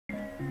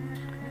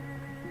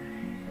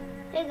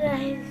Hey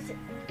guys,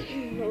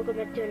 welcome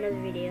back to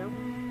another video.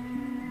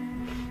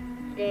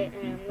 Today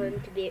I'm going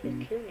to be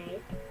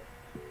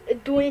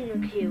doing a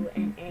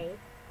Q&A.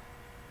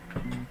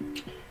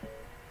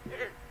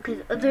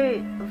 Because other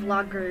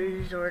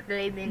vloggers or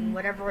gaming,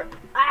 whatever,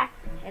 I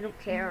don't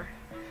care,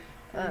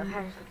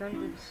 has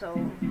done it, so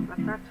I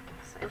thought to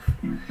myself,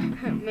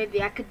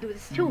 maybe I could do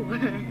this too.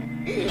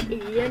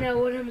 You know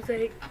what I'm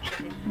saying?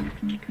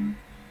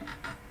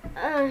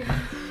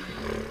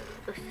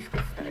 Let's just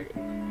get started.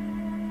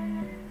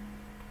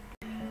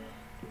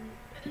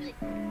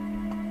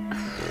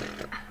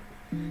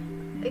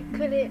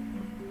 I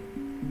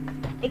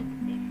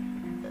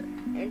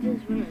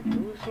just want to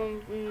do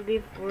something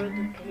before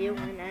the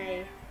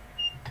Q&A.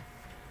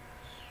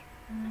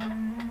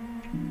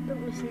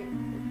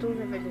 Don't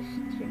ever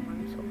listen to your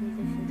moms, only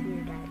listen to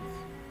your dads.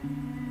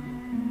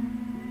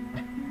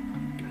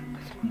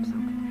 That's what I'm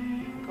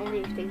saying. Only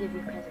if they give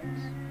you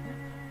presents.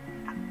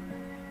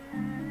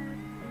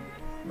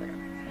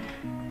 Whatever.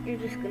 You're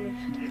just gonna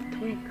start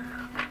doing.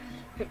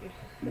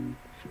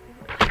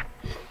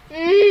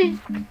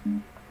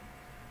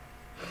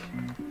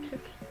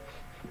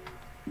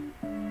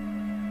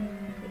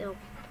 Yo.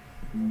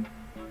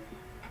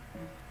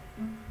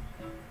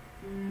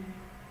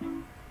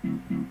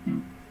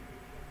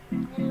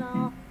 Hello.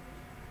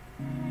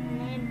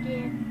 I'm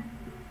dear.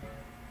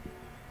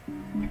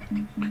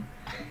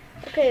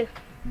 Okay,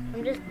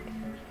 I'm just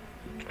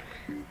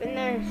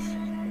gonna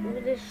do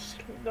this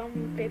long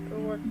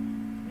paperwork.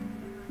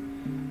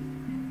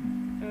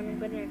 And I'm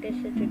gonna guess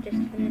it to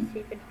just finish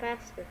even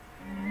faster.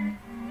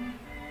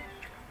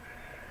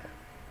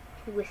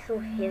 Whistle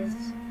his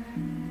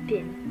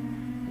bin.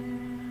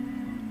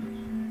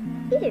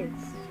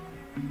 Is.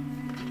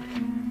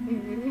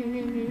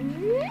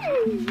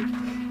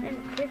 And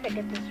if I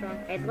get this wrong,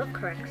 I love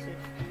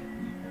corrections.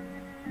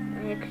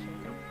 I actually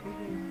don't.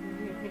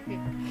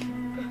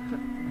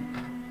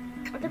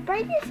 The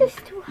brightness is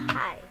too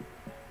high.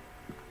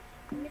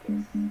 It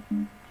is.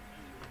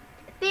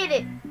 I did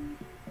it.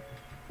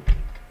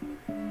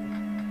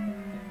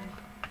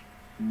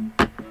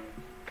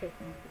 Okay.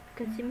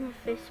 Consumer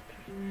face.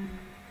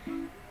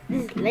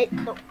 This is late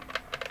though.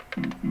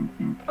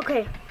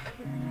 Okay.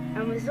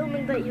 I'm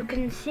assuming that you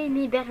can see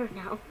me better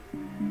now.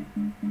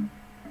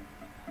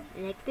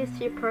 Like this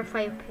your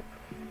profile pic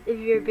if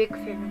you're a big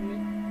fan of me.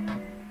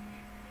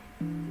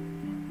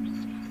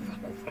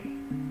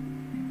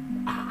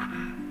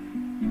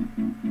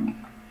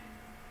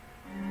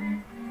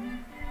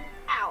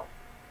 Ow.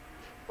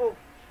 Oh.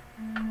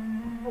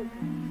 Oh.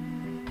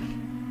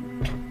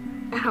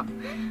 Ow.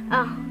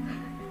 Ow.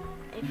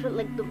 I feel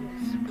like the whole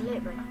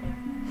split right there.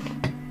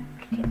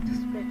 I can't do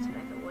splits,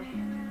 by the way.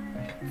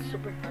 It's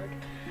super hard.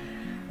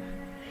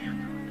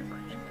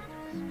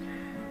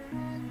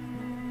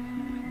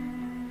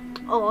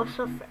 Oh,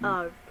 also,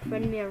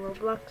 friend me on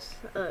Roblox.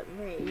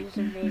 My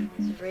username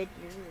is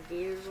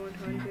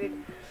wertyuiopsdfghjklvnm.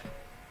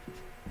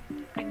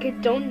 I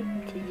could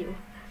donate to you.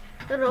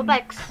 The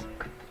Robux.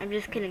 I'm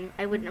just kidding.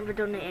 I would never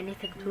donate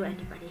anything to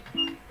anybody.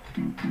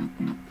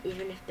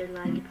 Even if they're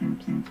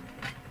lollipops. And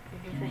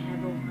if I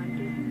have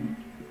 100,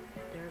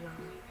 they're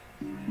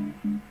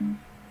long.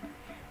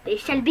 They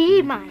shall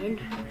be mine.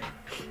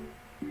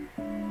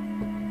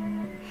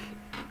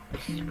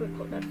 It's super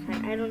cold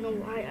outside. I don't know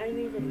why I'm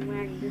even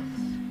wearing this.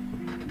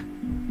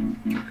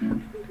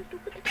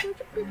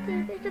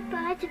 There's a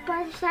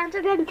buzz sounds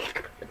again.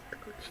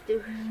 Let's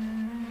do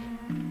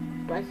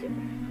buzzer.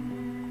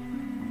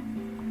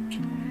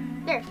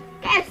 There,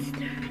 guest.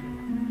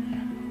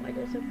 Why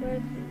does it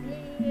work?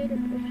 The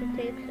person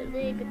takes a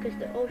lead because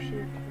the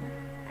ocean.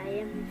 I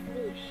am a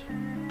fish.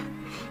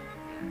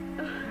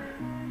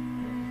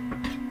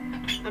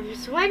 I'm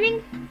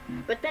sweating,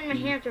 but then my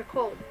hands are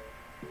cold.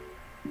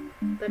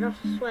 But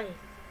also sweaty.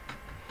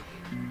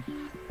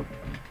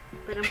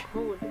 But I'm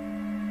cold. But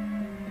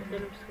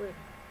then I'm sweaty.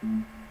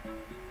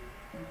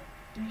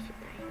 I should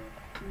die.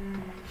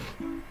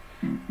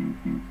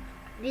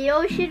 The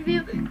ocean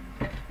view.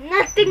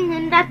 Nothing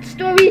in that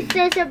story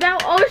says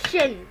about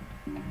ocean.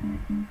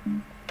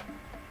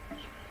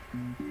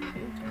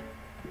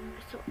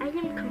 So I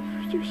am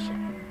Confucian.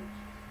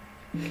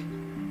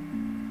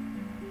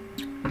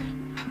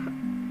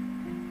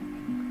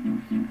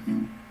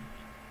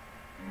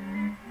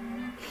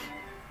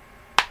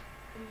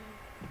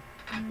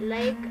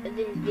 Like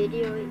this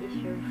video if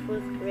you're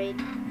 4th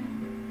grade.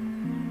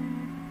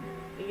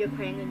 You're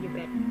crying on your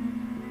bed.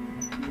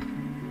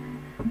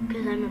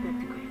 Because I'm about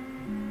to cry.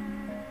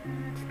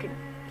 Just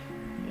kidding.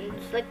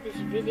 It's like this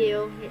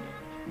video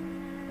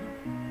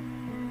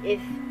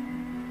if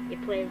you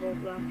play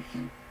Roblox.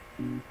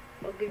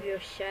 I'll give you a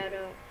shout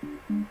out.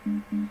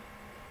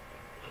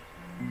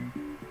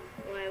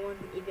 Well, I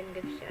won't even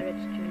give shout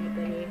outs to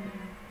anybody.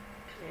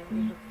 Because I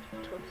only have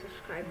 12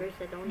 subscribers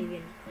that don't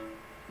even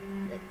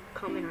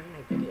comment on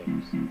my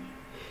videos.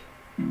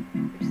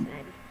 I'm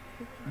sad.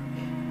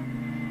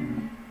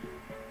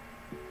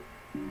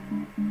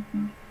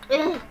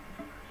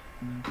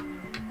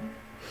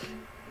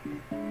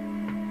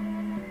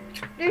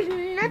 There's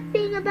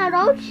nothing about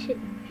ocean.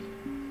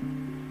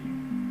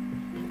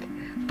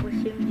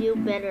 Ocean View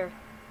better.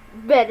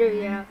 Better,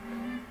 yeah.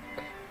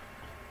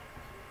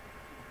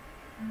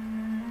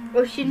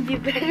 Ocean View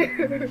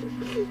better.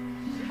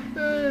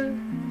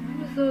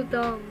 I'm so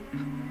dumb.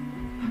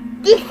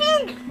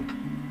 Defeat!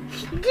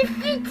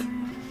 Defeat!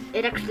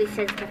 It actually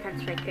says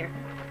defense right there.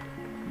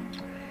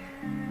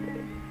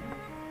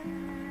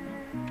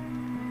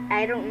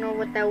 I don't know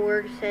what that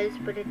word says,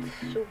 but it's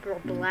super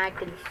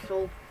black and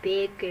so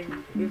big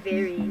and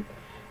very...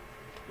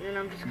 And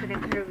I'm just gonna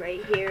put it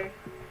right here,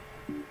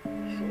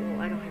 so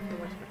I don't have to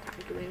waste my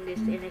time doing this.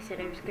 And I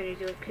said I was gonna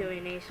do a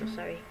Q&A, so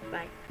sorry.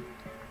 Bye.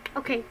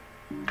 Okay,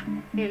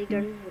 I'm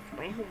done with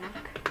my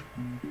homework.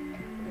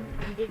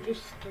 I did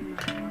just do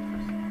my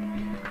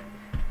homework.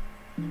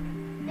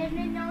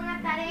 Terminó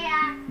una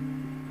tarea.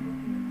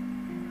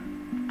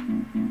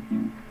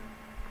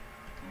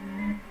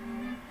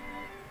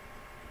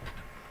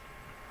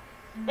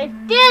 I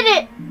did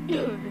it!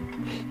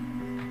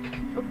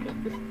 Okay,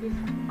 let's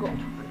just go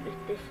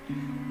with this.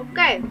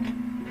 Okay.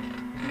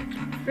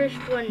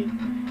 First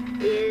one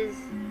is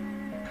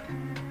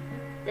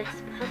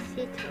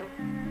Despacito.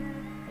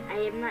 I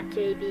am not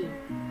JB.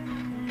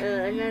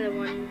 Another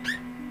one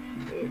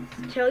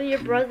is Tell Your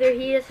Brother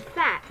He Is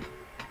Fat.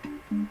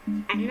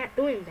 I'm not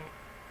doing that.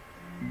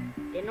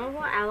 You know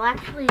what? I'll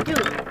actually do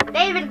it.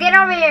 David, get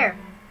over here!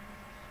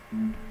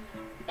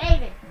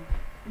 David!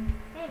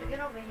 David, get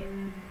over here.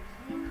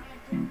 Someone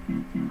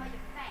coming to call you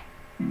fat.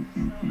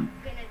 So I'm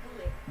gonna do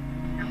it.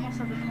 I'm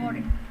also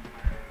recording.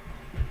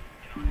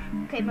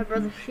 Okay, my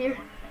brother's here.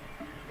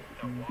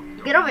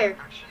 Get over here.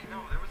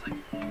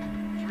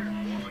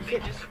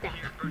 Sit down.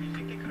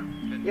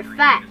 You're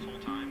fat.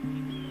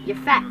 You're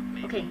fat.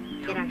 Okay,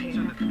 get out of here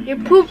now.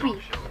 You're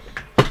poopy.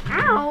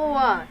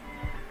 Ow!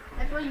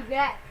 That's what you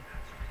get.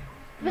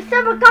 But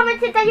someone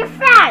commented that you're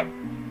fat.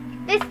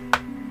 This.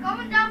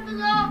 Comment down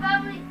below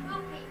about me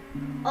poopy.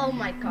 Oh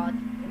my god.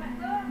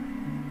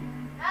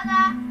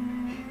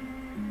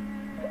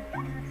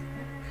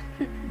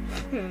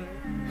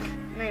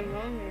 My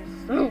mom is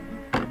so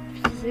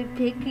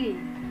picky.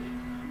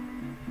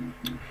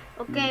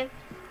 Okay,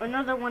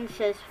 another one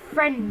says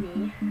friend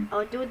me.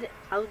 I'll do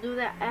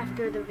that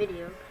after the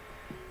video.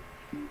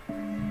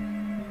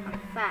 I'm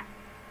fat.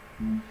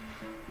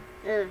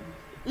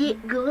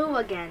 Eat glue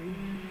again.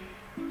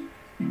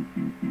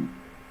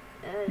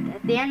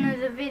 At the end of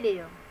the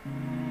video.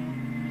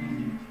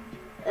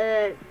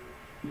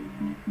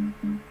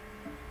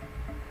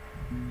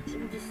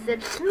 Just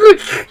said poop.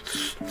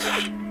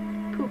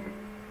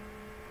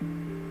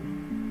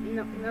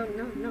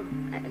 No.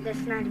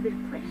 That's not a good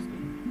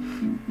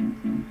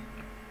question.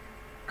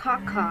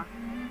 Caca.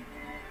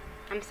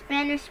 I'm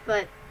Spanish,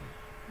 but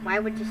why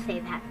would you say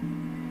that?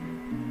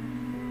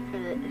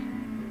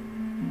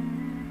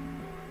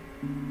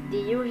 Do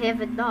you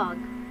have a dog?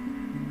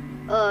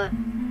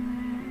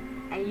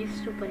 I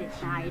used to, but it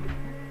died.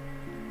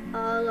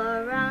 All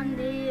around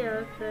the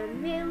earth,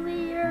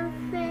 familiar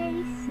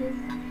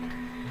faces.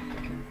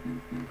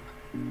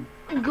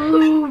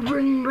 Glue,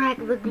 bring back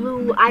the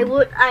glue. I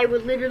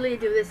would literally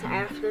do this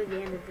after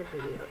the end of the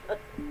video.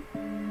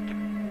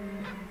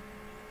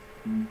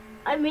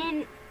 I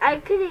mean, I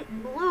could eat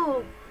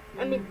glue.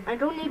 I mean, I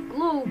don't need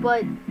glue,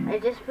 but I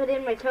just put it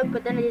in my tongue,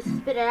 but then I just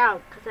spit it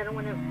out because I don't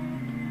want to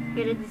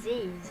get a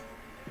disease.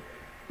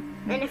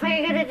 And if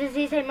I get a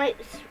disease, I might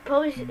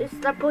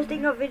stop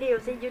posting up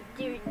videos. And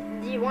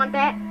do you want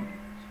that?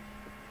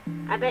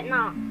 I bet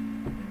not.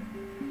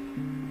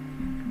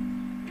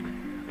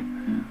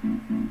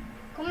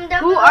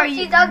 Who are you?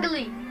 She's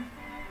ugly.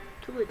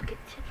 Dude, get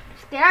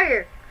out of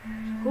here.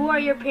 Who are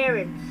your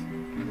parents? I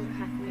don't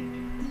have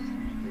parents.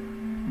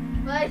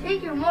 Well, I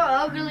think you're more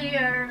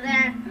uglier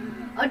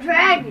than a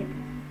dragon.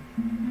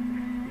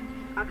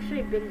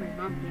 Actually, bring my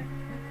mom here.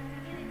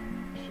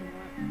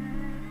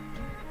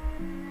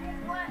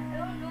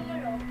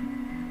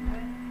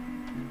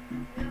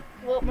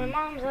 Well, my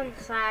mom's on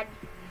the side.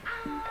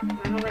 I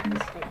don't like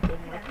this type thing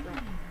like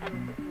that. I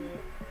don't like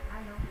it. I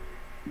know.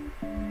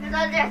 Because I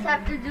just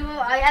have to do.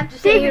 I have to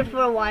stay here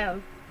for a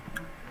while.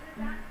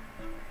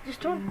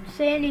 Just don't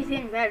say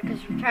anything bad,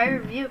 because your entire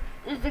review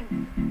is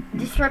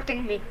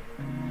disrupting me.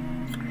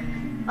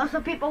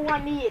 Also, people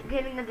want me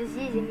getting a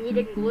disease and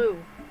eating glue.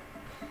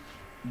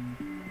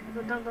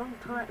 So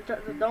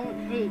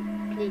don't hate,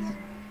 please.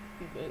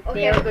 Okay,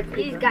 they are good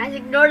people. Please, guys,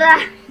 ignore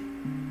that.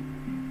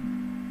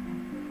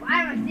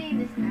 Why am I seeing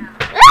this now?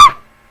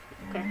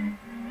 Okay.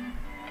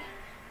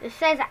 It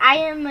says I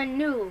am a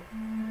new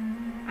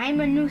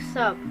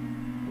sub.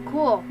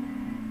 Cool.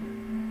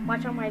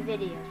 Watch all my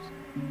videos.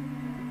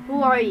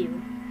 Who are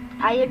you?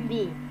 I am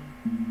B.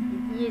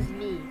 He is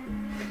me.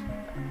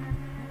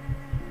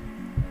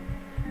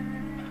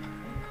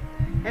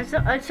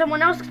 And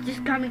someone else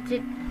just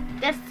commented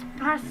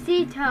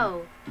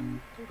Despacito.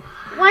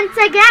 Once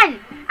again,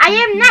 I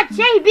am not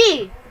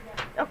JB.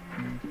 Oh.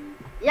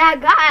 Yeah,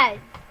 guys.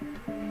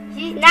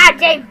 She's not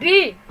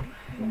JB.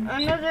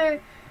 Another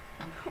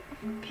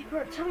people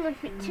are telling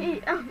me to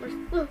eat Elmer's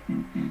glue.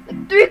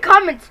 Like 3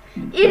 comments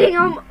eating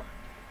them.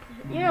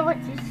 You know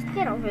what? Just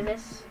get over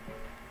this.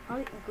 I'll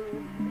eat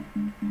glue.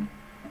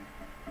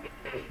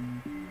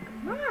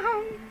 Come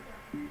on.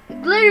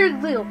 Glitter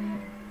glue.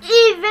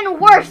 Even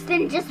worse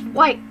than just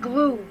white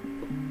glue.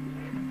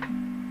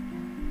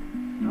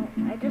 No,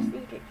 I just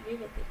need it a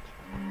little bit.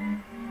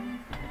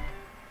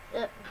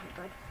 Oh my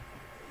God.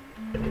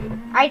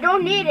 I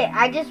don't need it.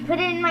 I just put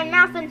it in my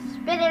mouth and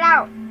spit it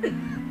out.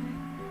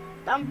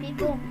 Dumb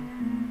people.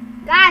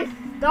 Guys,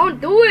 don't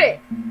do it.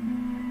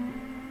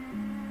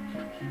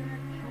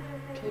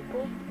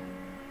 People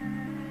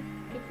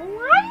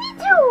want me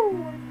to.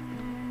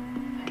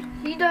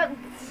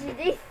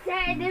 They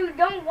said they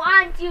don't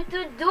want you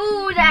to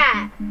do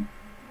that.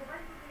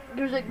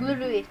 There's like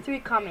literally 3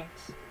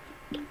 comments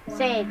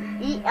saying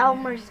eat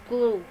Elmer's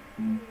glue.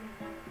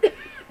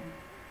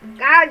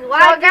 Guys,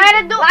 why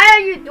are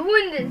you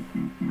doing this?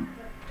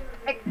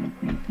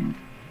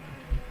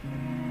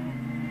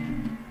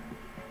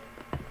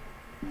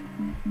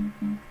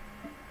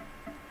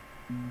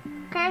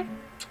 Okay,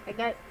 I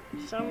got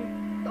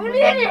some. Don't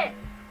eat it.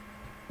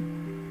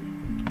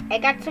 I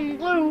got some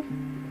glue.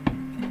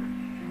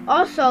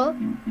 Also,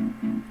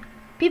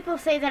 people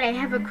say that I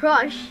have a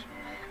crush.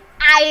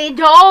 I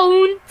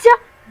don't.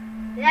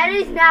 That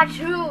is not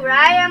true,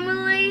 right,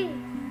 Emily?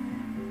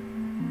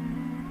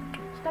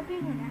 Stop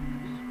being an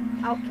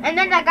actress. Okay. And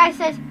then that guy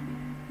says,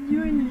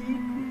 "You need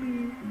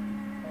me."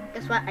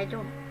 Guess what? I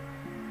don't.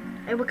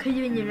 I will kill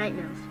you in your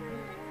nightmares.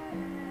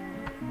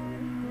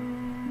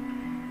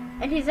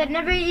 And he said,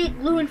 "Never eat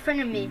glue in front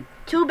of me."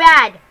 Too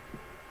bad.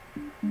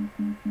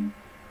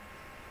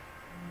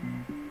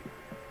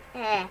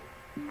 Aha.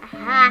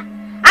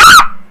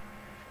 Ah!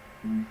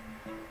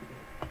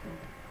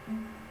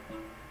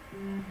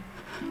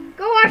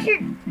 Go wash your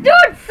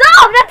dude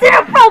stop! That's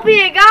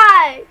inappropriate,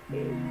 guy.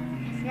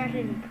 It's not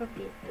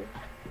inappropriate, dude.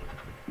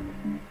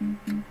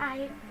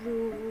 I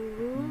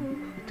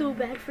glue. Too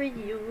bad for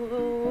you.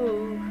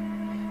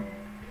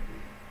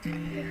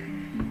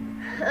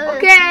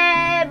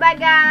 Okay, bye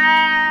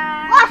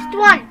guys. Last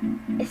one.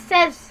 It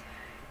says,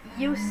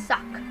 "You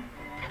suck."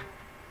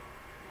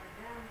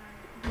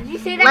 Did you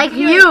say that? Like to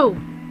your,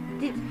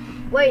 you.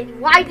 Wait,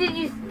 why did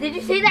you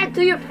say that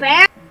to your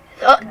fans?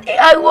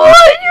 I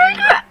would.